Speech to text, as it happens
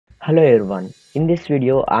Hello everyone, in this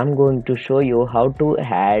video I'm going to show you how to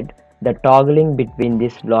add the toggling between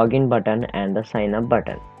this login button and the sign up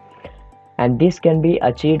button, and this can be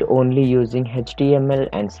achieved only using HTML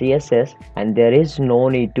and CSS, and there is no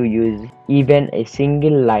need to use even a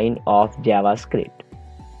single line of JavaScript.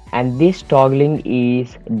 And this toggling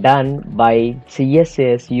is done by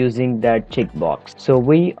CSS using the checkbox. So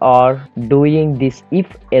we are doing this if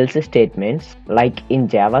else statements like in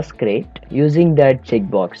JavaScript using that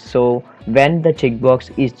checkbox. So when the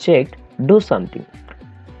checkbox is checked, do something.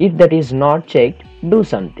 If that is not checked, do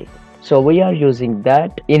something. So we are using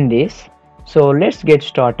that in this. So let's get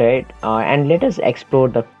started and let us explore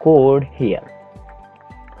the code here.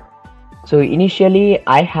 So initially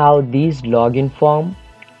I have this login form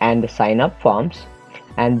and the sign up forms,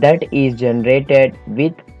 and that is generated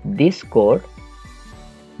with this code.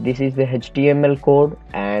 This is the HTML code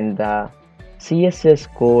and the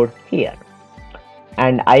CSS code here,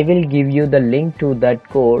 and I will give you the link to that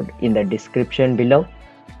code in the description below.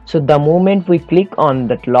 So the moment we click on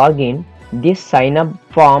that login, this sign up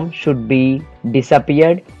form should be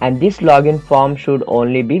disappeared and this login form should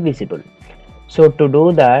only be visible. So to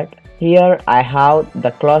do that, here I have the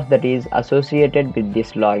class that is associated with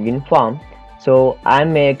this login form. So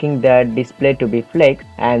I'm making that display to be flex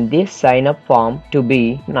and this sign up form to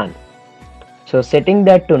be none. So setting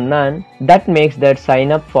that to none, that makes that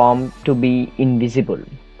sign up form to be invisible.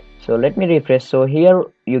 So let me refresh. So here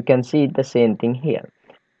you can see the same thing here.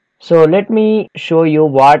 So let me show you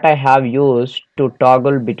what I have used to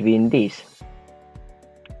toggle between these.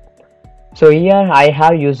 So here I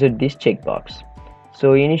have used this checkbox.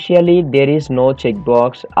 So initially there is no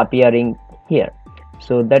checkbox appearing here.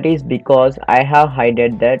 So that is because I have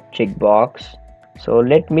hidden that checkbox. So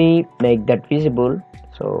let me make that visible.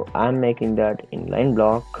 So I'm making that inline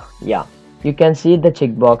block. Yeah, you can see the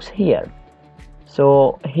checkbox here.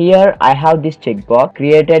 So here I have this checkbox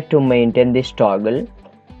created to maintain this toggle,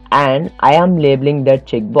 and I am labeling that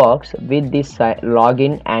checkbox with this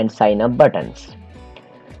login and sign up buttons.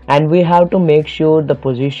 And we have to make sure the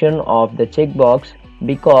position of the checkbox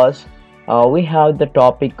because we have the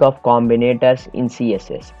topic of combinators in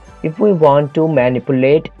CSS. If we want to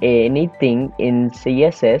manipulate anything in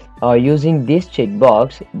CSS using this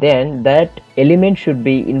checkbox, then that element should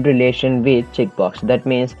be in relation with checkbox. That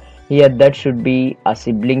means here that should be a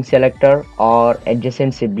sibling selector or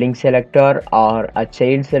adjacent sibling selector or a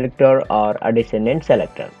child selector or a descendant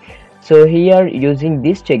selector. So here using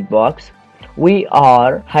this checkbox, we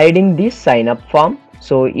are hiding this sign up form.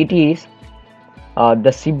 So it is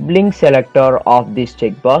the sibling selector of this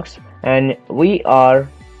checkbox, and we are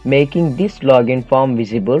making this login form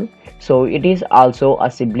visible, so it is also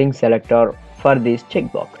a sibling selector for this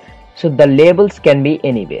checkbox. So the labels can be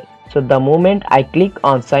anywhere. So the moment I click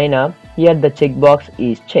on sign up, here the checkbox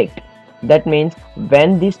is checked. That means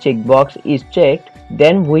when this checkbox is checked,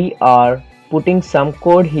 then we are putting some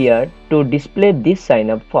code here to display this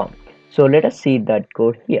sign up form. So let us see that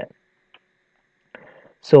code here.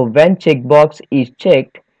 So when checkbox is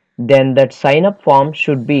checked, then that sign up form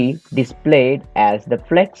should be displayed as the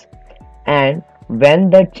flex, and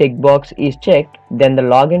when that checkbox is checked, then the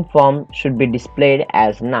login form should be displayed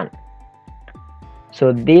as none.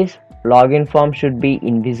 So this login form should be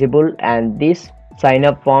invisible and this sign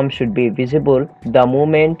up form should be visible the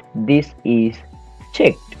moment this is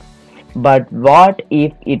checked. But what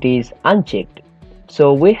if it is unchecked?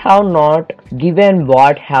 So we have not given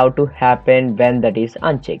what have to happen when that is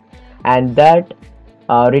unchecked, and that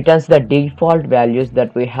returns the default values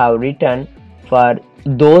that we have written for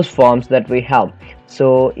those forms that we have.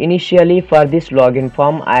 So initially for this login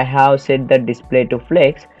form I have set the display to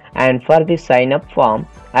flex, and for this sign up form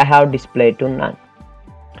I have display to none.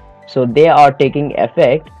 So they are taking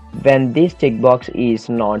effect when this checkbox is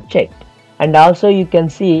not checked. And also you can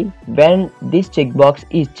see when this checkbox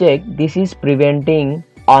is checked, this is preventing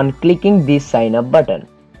on clicking this sign up button.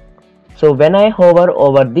 So when I hover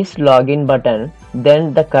over this login button,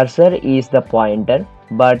 then the cursor is the pointer,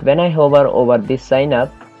 but when I hover over this sign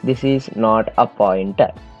up, this is not a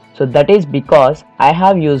pointer. So that is because I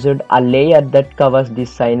have used a layer that covers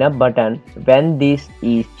this sign up button when this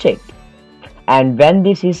is checked, and when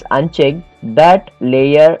this is unchecked, that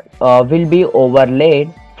layer will be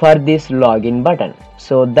overlaid for this login button.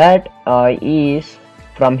 So that is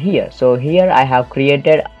from here. So here I have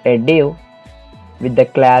created a div with the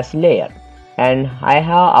class layer, and I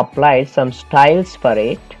have applied some styles for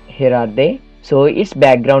it. Here are they. So its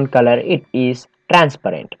background color, it is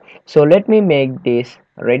transparent. So let me make this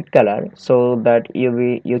red color so that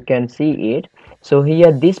you can see it. So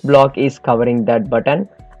here this block is covering that button,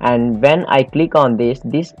 and when I click on this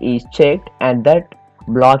is checked, and that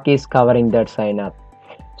block is covering that sign up.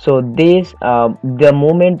 So this the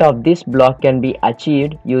movement of this block can be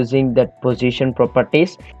achieved using that position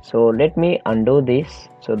properties. So let me undo this.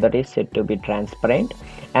 So that is set to be transparent,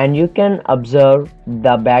 and you can observe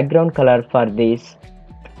the background color for this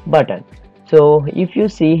button. So if you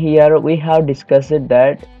see here, we have discussed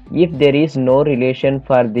that if there is no relation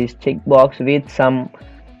for this checkbox with some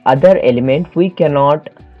other element, we cannot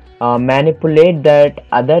manipulate that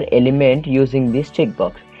other element using this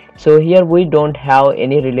checkbox. So here we don't have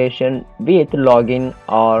any relation with login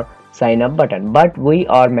or sign up button, but we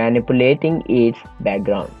are manipulating its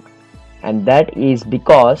background, and that is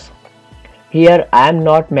because here I am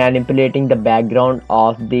not manipulating the background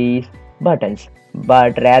of these buttons,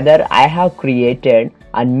 but rather I have created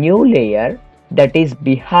a new layer that is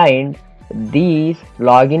behind these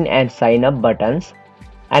login and sign up buttons,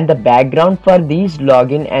 and the background for these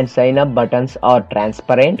login and sign up buttons are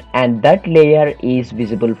transparent, and that layer is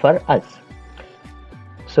visible for us.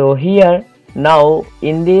 So here now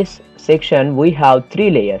in this section we have three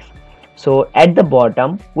layers. So at the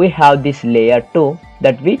bottom we have this layer 2,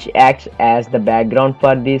 that which acts as the background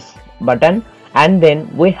for this button, and then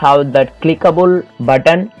we have that clickable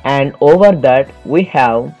button, and over that we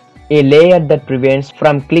have a layer that prevents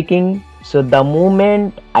from clicking. So the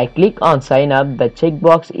moment I click on sign up, the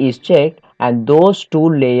checkbox is checked, and those two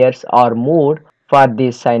layers are moved for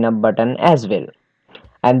this sign up button as well,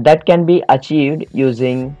 and that can be achieved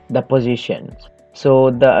using the positions. So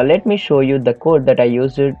let me show you the code that I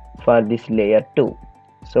used for this layer 2.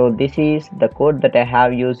 So this is the code that I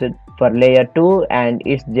have used for layer 2, and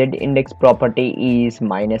its z index property is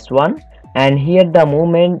 -1. And here the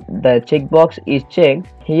moment the checkbox is checked,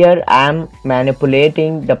 here I am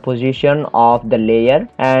manipulating the position of the layer,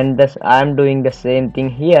 and thus I am doing the same thing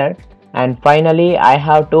here. And finally I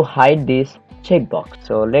have to hide this checkbox.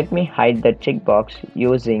 So let me hide the checkbox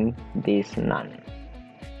using this none.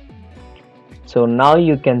 So now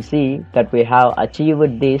you can see that we have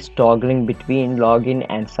achieved this toggling between login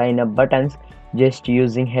and sign up buttons just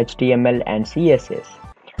using HTML and CSS.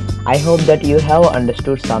 I hope that you have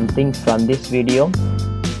understood something from this video.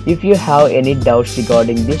 If you have any doubts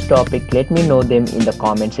regarding this topic, let me know them in the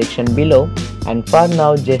comment section below. And for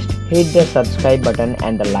now, just hit the subscribe button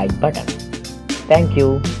and the like button. Thank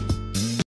you.